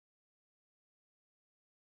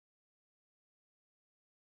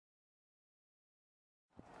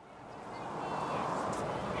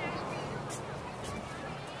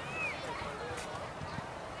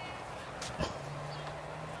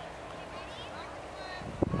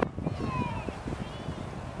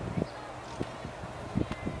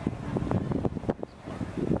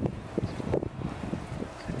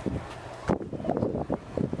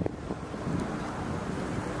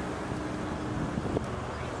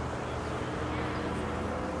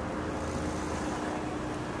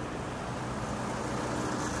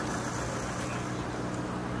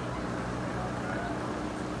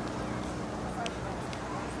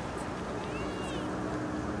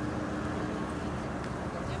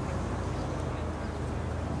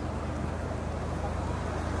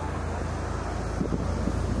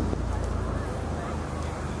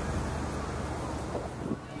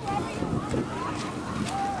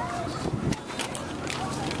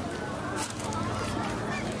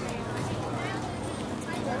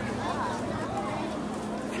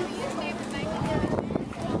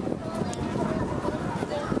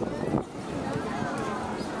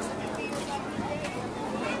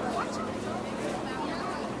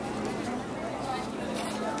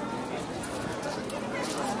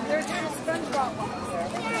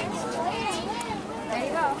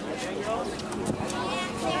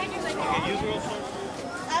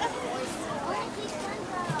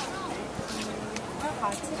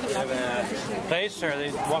Place, or are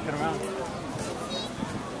they walking around?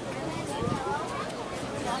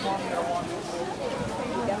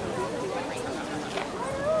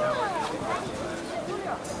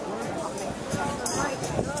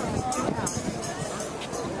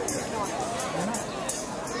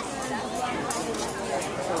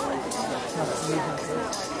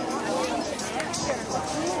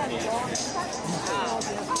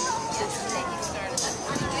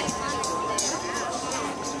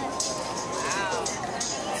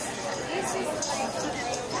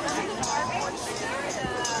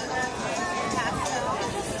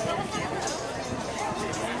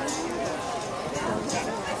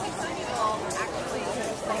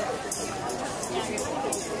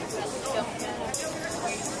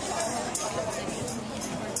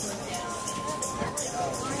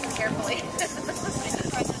 Carefully.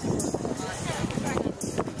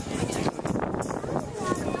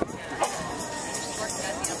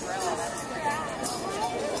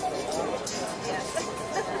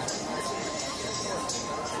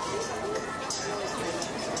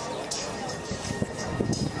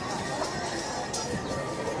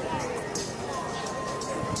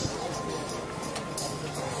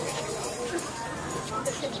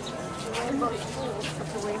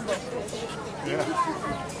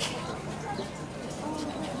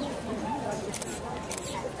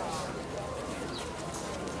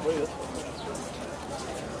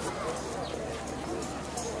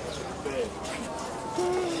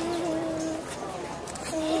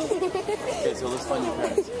 Okay, so let's find your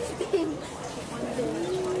parents.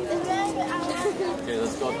 Okay,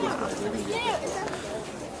 let's go up this way. They're gonna be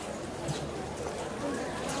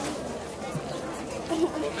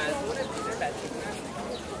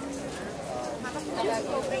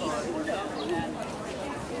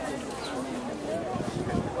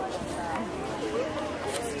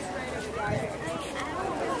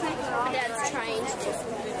Dad's trying to do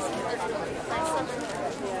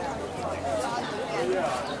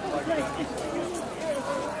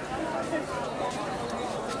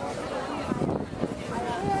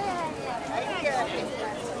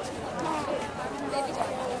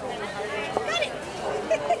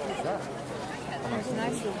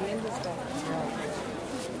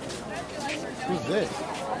Who's this?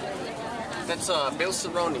 That's Bill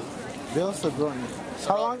Cerrone. Bill Cerrone.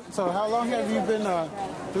 How long have you been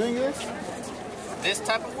doing this? This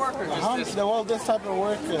type of work or just this? Well, this type of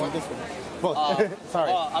work and this one. Both.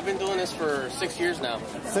 Sorry. Well, I've been doing this for 6 years now.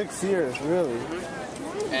 6 years, really?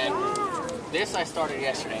 Mm-hmm. And this I started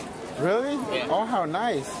yesterday. Really? Yeah. Oh, how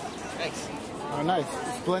nice. Thanks. How nice.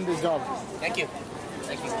 Splendid job. Thank you.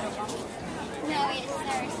 Thank you. No,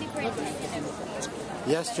 it's super intensive.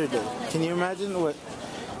 Yesterday. Can you imagine what?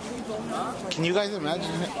 Can you guys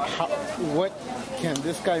imagine what can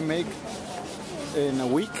this guy make in a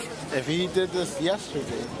week if he did this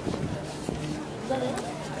yesterday?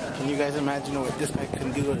 Can you guys imagine what this guy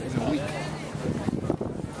can do in a week?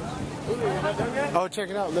 Oh, check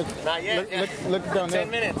it out! Look, Not yet. Look down there.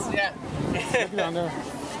 10 minutes. Yeah. Look down there.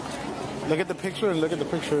 Look at the picture and look at the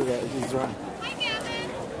picture that he's drawing.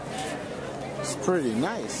 It's pretty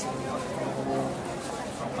nice.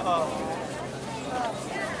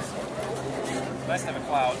 Nice to have a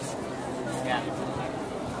cloud. Yeah.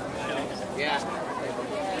 Yeah.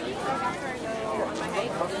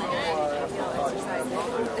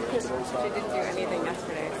 She didn't do anything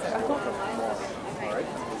yesterday, so.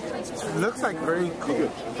 It looks like very cool.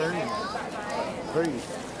 Very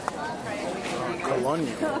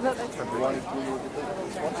colonial.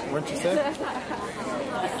 What you say?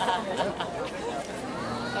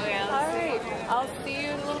 Okay, alright. I'll see you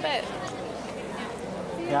in a little bit.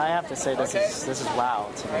 Yeah, I have to say this is wow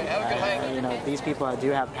to me. Right, have a good hike. You know, these people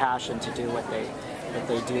do have passion to do what they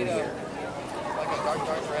do here. Like a dark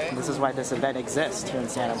gray. And this is why this event exists here in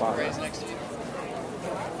Santa Barbara. Gray's next to you.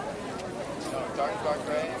 No, dark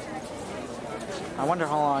gray. I wonder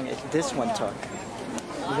how long this one took.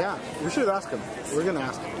 Yeah, we should ask him. We're gonna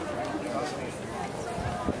ask him.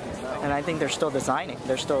 And I think they're still designing.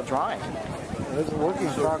 They're still drawing. It's a work in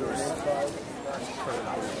progress.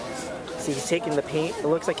 See, he's taking the paint. It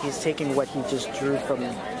looks like he's taking what he just drew from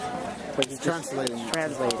what he's Translating.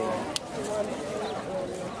 Translating.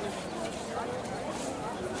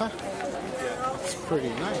 Huh. It's pretty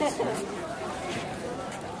nice, man.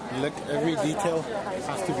 Look, every detail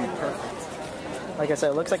has to be perfect. Like I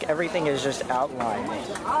said, it looks like everything is just outlined.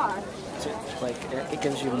 Like it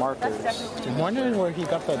gives you markers. I'm wondering where he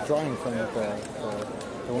got that drawing from,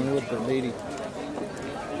 the one with the lady.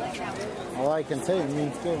 All I can say, it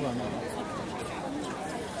means good on that.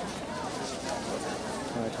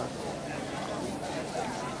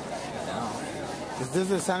 Is this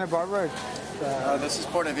the Santa Barbara? This is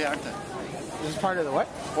Puerto Vallarta. This is part of the what?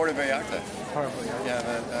 Puerto Vallarta. Part of it. Yeah,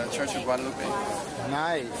 the Church of Guadalupe.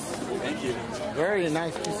 Nice. Thank you. Very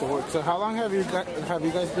nice piece of work. So how long have you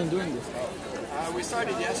guys been doing this? We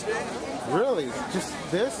started yesterday. Really? Just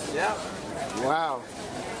this? Yeah. Wow.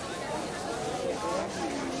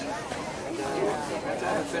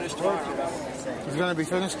 Finished tomorrow. It's gonna be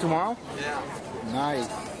finished tomorrow? Yeah. Nice.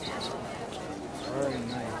 Very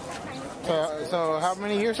nice. So how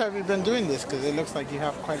many years have you been doing this? Because it looks like you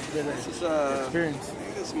have quite a bit of experience. I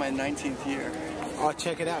think this is my 19th year. Oh,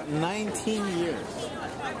 check it out. 19 years.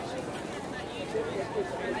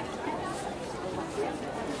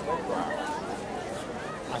 Wow.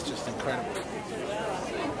 That's just incredible.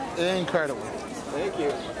 Incredible. Thank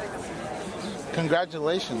you.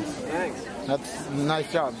 Congratulations. Thanks. That's a nice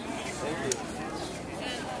job. Thank you.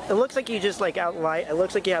 It looks like you just like outline. It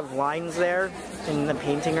looks like you have lines there in the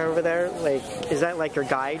painting over there. Like, is that like your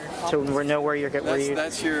guide to know where you're getting?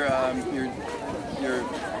 That's your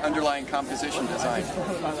underlying composition design,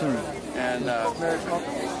 and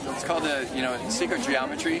it's called the secret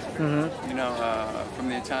geometry. From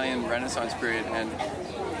the Italian Renaissance period, and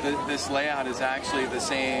this layout is actually the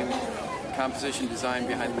same composition design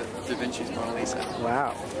behind the Da Vinci's Mona Lisa.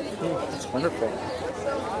 Wow, that's wonderful.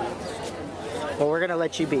 Well, we're gonna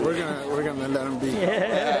let you be. We're gonna let him be.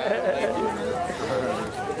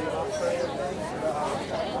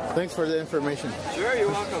 Thanks for the information. Sure, you're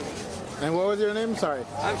welcome. And what was your name? Sorry.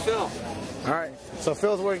 I'm Phil. All right. So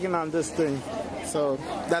Phil's working on this thing. So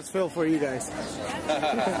that's Phil for you guys.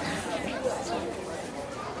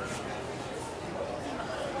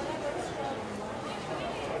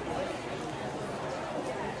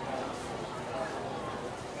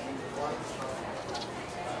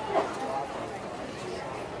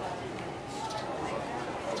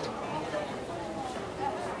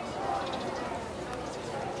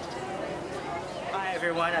 Hi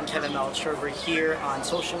everyone, I'm Kevin Melchor. We're here on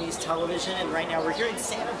Social News Television, and right now we're here in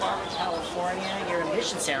Santa Barbara, California, here in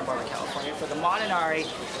Mission, Santa Barbara, California, for the Madonnari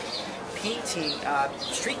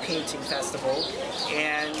Street Painting Festival.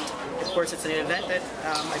 And of course, it's an event that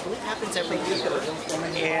I believe happens every year.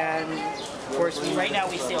 And of course, right now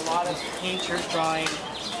we see a lot of painters drawing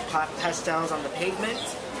pastels on the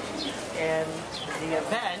pavement. And the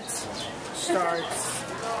event started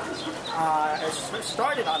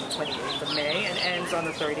on the 28th of May and ends on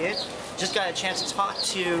the 30th. Just got a chance to talk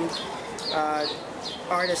to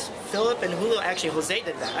artists Philip and Julio. Actually, Jose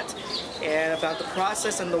did that, and about the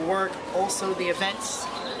process and the work. Also, the event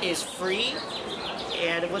is free,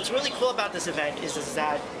 and what's really cool about this event is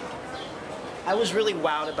that I was really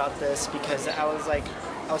wowed about this, because I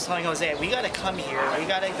was telling Jose, we gotta come here, we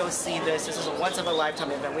gotta go see this. This is a once in a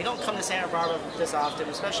lifetime event. We don't come to Santa Barbara this often,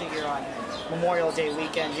 especially here on Memorial Day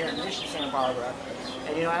weekend here in Mission, Santa Barbara.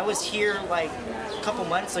 And I was here like a couple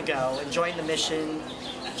months ago, enjoying the Mission,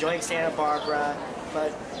 enjoying Santa Barbara,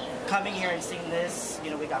 but coming here and seeing this,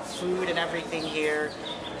 we got food and everything here.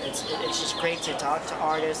 It's just great to talk to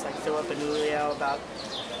artists like Philip and Julio about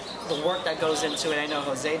the work that goes into it. I know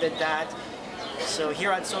Jose did that. So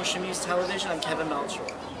here on Social News Television, I'm Kevin Melchor.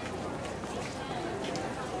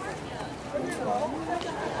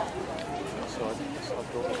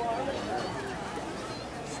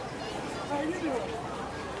 How are you doing?